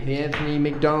 Okay, the Anthony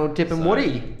McDonald tip and So,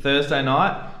 Woody. Thursday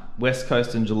night, West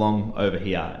Coast and Geelong over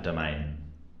here at Domain.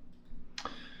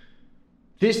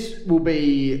 This will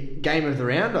be game of the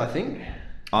round, I think.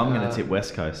 I'm going to tip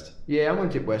West Coast. Yeah, I'm going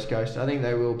to tip West Coast. I think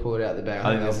they will pull it out the bag. I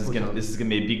think they'll this is push going on. to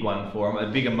be a big one for them.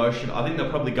 A big emotion. I think they'll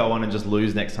probably go on and just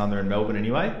lose next time they're in Melbourne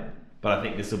anyway. But I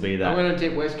think this will be that. I'm going to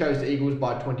tip West Coast Eagles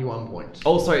by 21 points.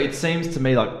 Also, it seems to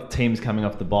me like teams coming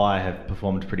off the bye have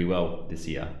performed pretty well this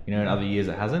year. You know, in other years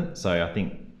it hasn't. So I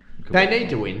think They need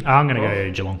to win. I'm going to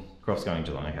go Geelong. Croft's going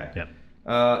Geelong. Okay. Yep.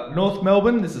 North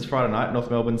Melbourne. This is Friday night. North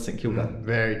Melbourne, St Kilda.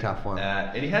 Very tough one.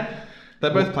 Etihad. They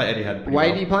both play Etihad. pretty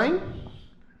Wadey well. playing?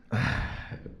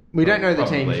 We don't know the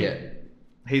teams Probably. yet.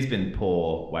 He's been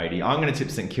poor, Wadey. I'm going to tip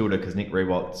St Kilda because Nick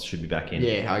Rewalt should be back in.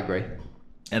 Yeah, I agree.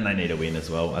 And they need a win as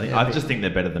well. Yeah, I just think they're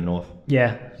better than North.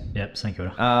 Yeah. Yep. St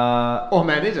Kilda. Oh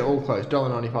man, these are all close.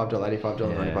 $1.95, $1.85,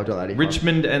 $1.95, $1.85.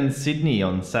 Richmond and Sydney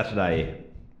on Saturday.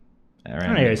 I'm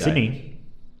going to go Sydney.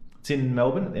 It's in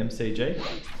Melbourne at the MCG.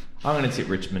 I'm going to tip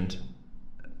Richmond.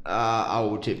 I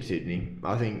will tip Sydney.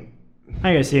 I think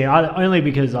I go Sydney. Only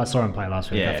because I saw him play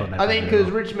last week. Yeah. I thought they I played think really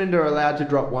because well. Richmond are allowed to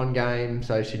drop one game,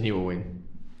 so Sydney will win.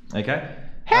 Okay.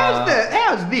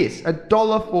 How's this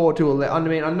 $1.04 to 11? I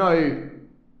mean, I know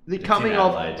the coming in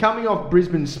Adelaide. off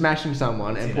Brisbane smashing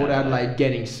someone and in Port Adelaide. Adelaide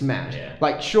getting smashed. Yeah.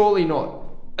 Like surely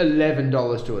not $11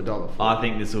 to $1.04. I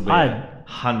think this will be a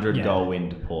 100-goal win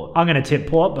to Port. I'm going to tip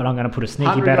Port, but I'm going to put a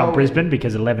sneaky bet $100 on Brisbane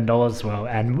because $11. Well,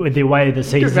 and with the way the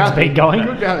season's value. been going,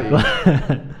 Good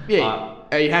value.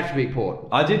 Yeah, you have to beat Port.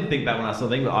 I did think that when I saw the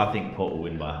thing, but I think Port will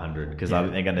win by 100 because I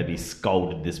think they're going to be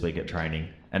scolded this week at training.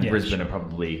 And Yeah, Brisbane sure. are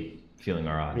probably feeling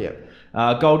all right.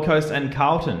 Yeah. Gold Coast and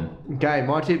Carlton. Okay,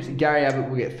 my tips: Gary Ablett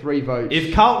will get 3 votes.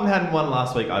 If Carlton hadn't won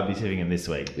last week, I'd be tipping him this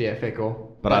week. Yeah, fair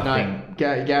call. But I no, think-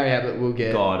 Gary Ablett will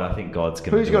get. I think God's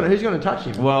going to Who's going to touch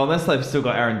him? Well, unless they've still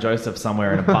got Aaron Joseph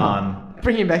somewhere in a barn.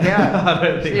 Bring him back out. I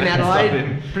don't think in they can stop Adelaide.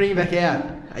 him. Bring him back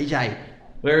out. AJ,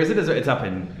 Where is it? It's up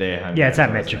in their home. Yeah, it's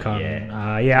at ground, isn't it? Metricon.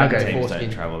 Yeah. I'll Okay, go. Teams foreskin.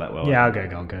 don't travel that well. Yeah, I'll go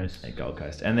Gold Coast. At Gold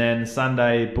Coast. And then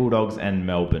Sunday, Bulldogs and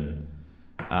Melbourne.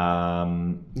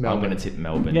 I'm going to tip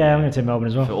Melbourne. Yeah, I'm going to tip Melbourne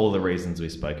as well. For all the reasons we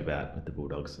spoke about with the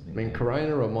Bulldogs. I mean,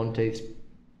 Corona or Monteith's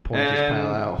Pontius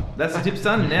Pale Ale. That's the tips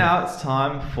done. Now it's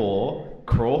time for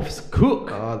Crofts Cook.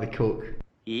 Oh, the cook.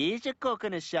 He's a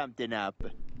cooking of something up.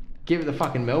 Give the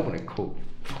fucking Melbourne a cook.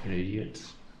 Fucking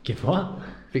idiots. Give what?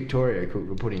 Victoria cook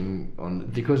were putting on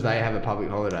because they have a public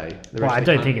holiday. The Well, rest I of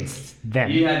the don't think country- it's them.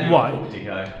 You had your What? cook,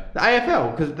 Dicko. the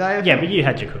AFL because they. Yeah, but you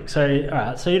had your cook. So, all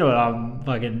right. So you know what? I'm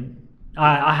fucking.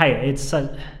 I hate it.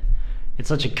 It's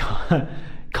such a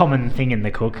common thing in the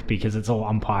cook because it's all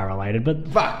umpire related. But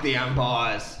Fuck the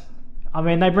umpires. I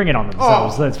mean, they bring it on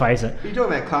themselves. Oh. Let's face it. Are you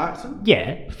talking about Clarkson?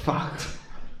 Yeah. Fuck.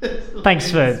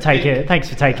 Thanks for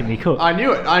taking me cook. I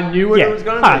knew it. I knew what yeah. it was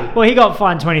going All to right, be. well, he got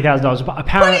fined $20,000, but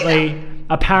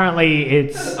apparently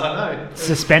it's I know.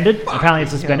 suspended. Apparently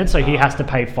it's suspended, so he has to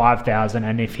pay $5,000,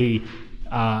 and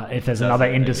if there's another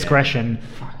again. indiscretion,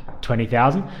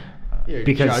 $20,000. You're a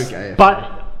Because, joke, AFL.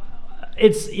 but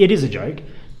it is a joke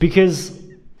because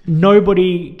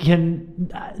nobody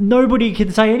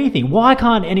can say anything. Why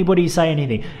can't anybody say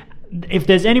anything? If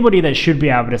there's anybody that should be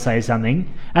able to say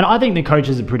something, and I think the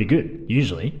coaches are pretty good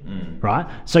usually, right?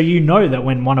 So you know that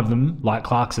when one of them, like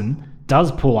Clarkson,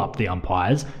 does pull up the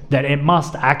umpires, that it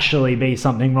must actually be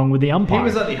something wrong with the umpire. He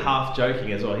was only half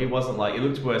joking as well. He wasn't like, it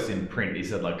looked worse in print. He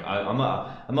said like, I'm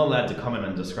not allowed to comment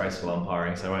on disgraceful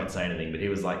umpiring, so I won't say anything. But he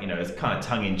was like, it's kind of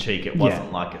tongue in cheek. It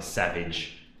wasn't like a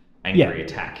savage, angry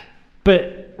attack.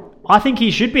 But I think he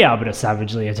should be able to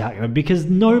savagely attack them because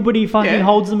nobody fucking Yeah.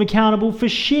 holds them accountable for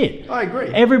shit. I agree.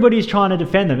 Everybody's trying to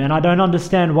defend them, and I don't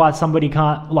understand why somebody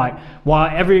can't,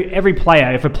 why every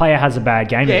player, if a player has a bad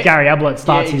game, Yeah. if Gary Ablett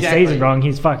starts Yeah, his exactly. season wrong,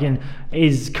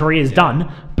 his career's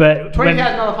done. But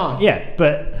 $20,000 fine. Yeah,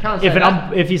 but Can't say if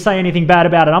that. if you say anything bad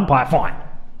about an umpire, fine.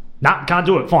 Nah, can't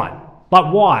do it. Fine.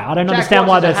 Like why? I don't Jack understand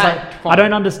why Watts is they're. a hack, fine. I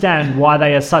don't understand why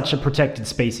they are such a protected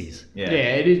species. Yeah,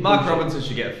 it is Mark bullshit. Robinson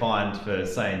should get fined for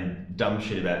saying dumb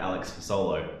shit about Alex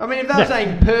Fasolo. I mean, if they were Yeah.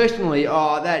 saying personally,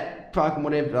 that fucking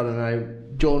whatever, I don't know,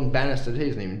 Jordan Bannister, he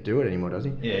doesn't even do it anymore, does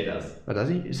he? Yeah, he does. Or does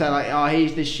he? So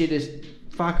he's the shittest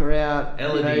fucker out.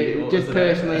 Elodie, what just was it?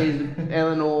 personally,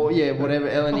 Eleanor, whatever,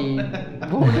 Eleni.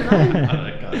 What was her I name? don't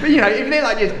know. But if they're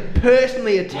like just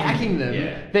personally attacking them,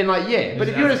 Yeah. then But Just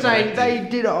if you're as just a saying they collective.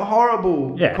 did a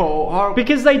horrible call, horrible.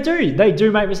 Because they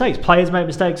do make mistakes. Players make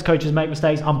mistakes, coaches make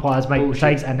mistakes, umpires make Bullshit.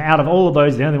 mistakes, and out of all of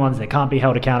those, the only ones that can't be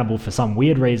held accountable for some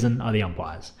weird reason are the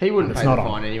umpires. He wouldn't And pay it's the not on.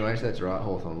 fine anyway, so that's right.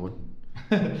 Hawthorn would.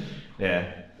 Yeah.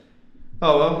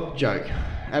 Oh well. Joke,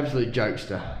 absolute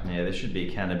jokester. Yeah, there should be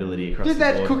accountability across Just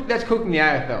the board. that's cooking the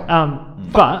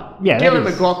AFL. But yeah, that Gillen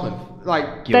is- McLaughlin,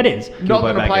 That is. not Gilbo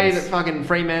going to play Baggins. the fucking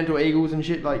Fremantle Eagles and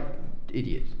shit,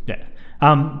 idiot. Yeah.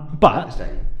 But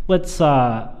Stadium. let's.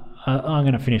 I'm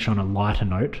going to finish on a lighter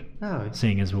note, No.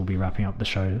 seeing as we'll be wrapping up the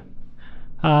show.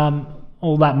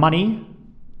 All that money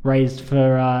raised for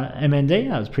MND,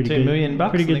 that was pretty $2 good. million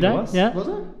bucks, Pretty I good think it day. was. Yeah. Was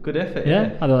it? Good effort.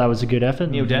 Yeah, I thought that was a good effort.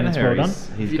 Neil and it's Danaher, well done. he's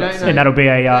If you got don't some- And that'll be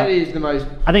a. that is the most.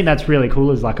 I think that's really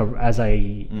cool as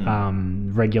a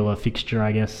regular fixture,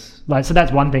 I guess. So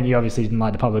that's one thing. You obviously didn't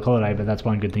like the public holiday, but that's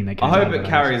one good thing that came I out hope of it I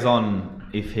carries on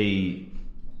if he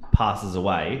passes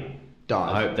away.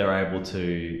 Dies. I hope they're able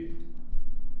to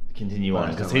continue on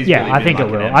because Dies. he's Yeah, really I been think it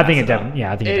like an will. I think it ambassador definitely.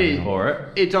 Yeah, I think it It definitely is. will. for it.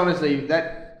 It's honestly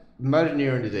that motor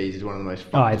neuron disease is one of the most.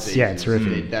 fucked It's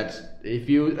horrific. That's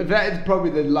that is probably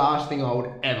the last thing I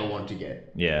would ever want to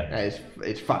get. Yeah.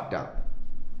 It's fucked up.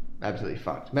 Absolutely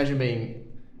fucked. Imagine being.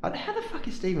 How the fuck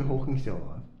is Stephen Hawking still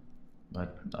alive?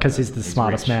 Because he's the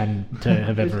smartest rich. man to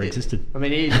have ever existed. I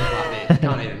mean, he is just like this.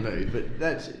 Can't even move. But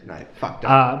that's fucked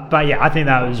up. But yeah, I think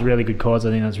that was a really good cause.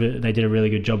 I think they did a really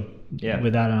good job Yeah.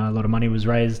 with that, and a lot of money was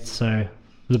raised. So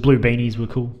the blue beanies were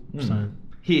cool. So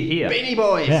Here. Beanie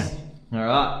Boys. yeah, All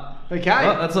right. Okay.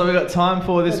 Well, that's all we got time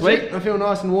for this That's week. it. I feel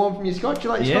nice and warm from your scotch. You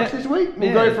like your Yeah. scotch this week? We'll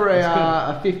Yeah, go for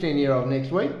that's a 15-year-old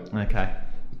next week. Okay.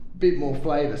 Bit more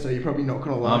flavour, so you're probably not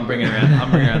going to like I'm bringing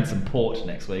around some port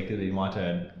next week. It'll be my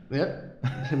turn. Yep.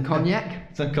 Some cognac.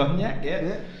 Some cognac. Yeah.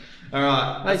 Yeah. All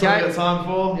right. That's all we got time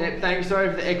for. Yep, thanks. Sorry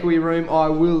for the echoey room. I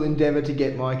will endeavour to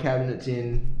get my cabinets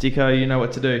in. Dicko, you know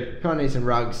what to do. Kind of need some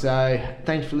rugs. So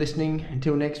thanks for listening.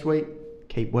 Until next week,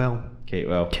 keep well. Keep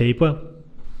well. keep well.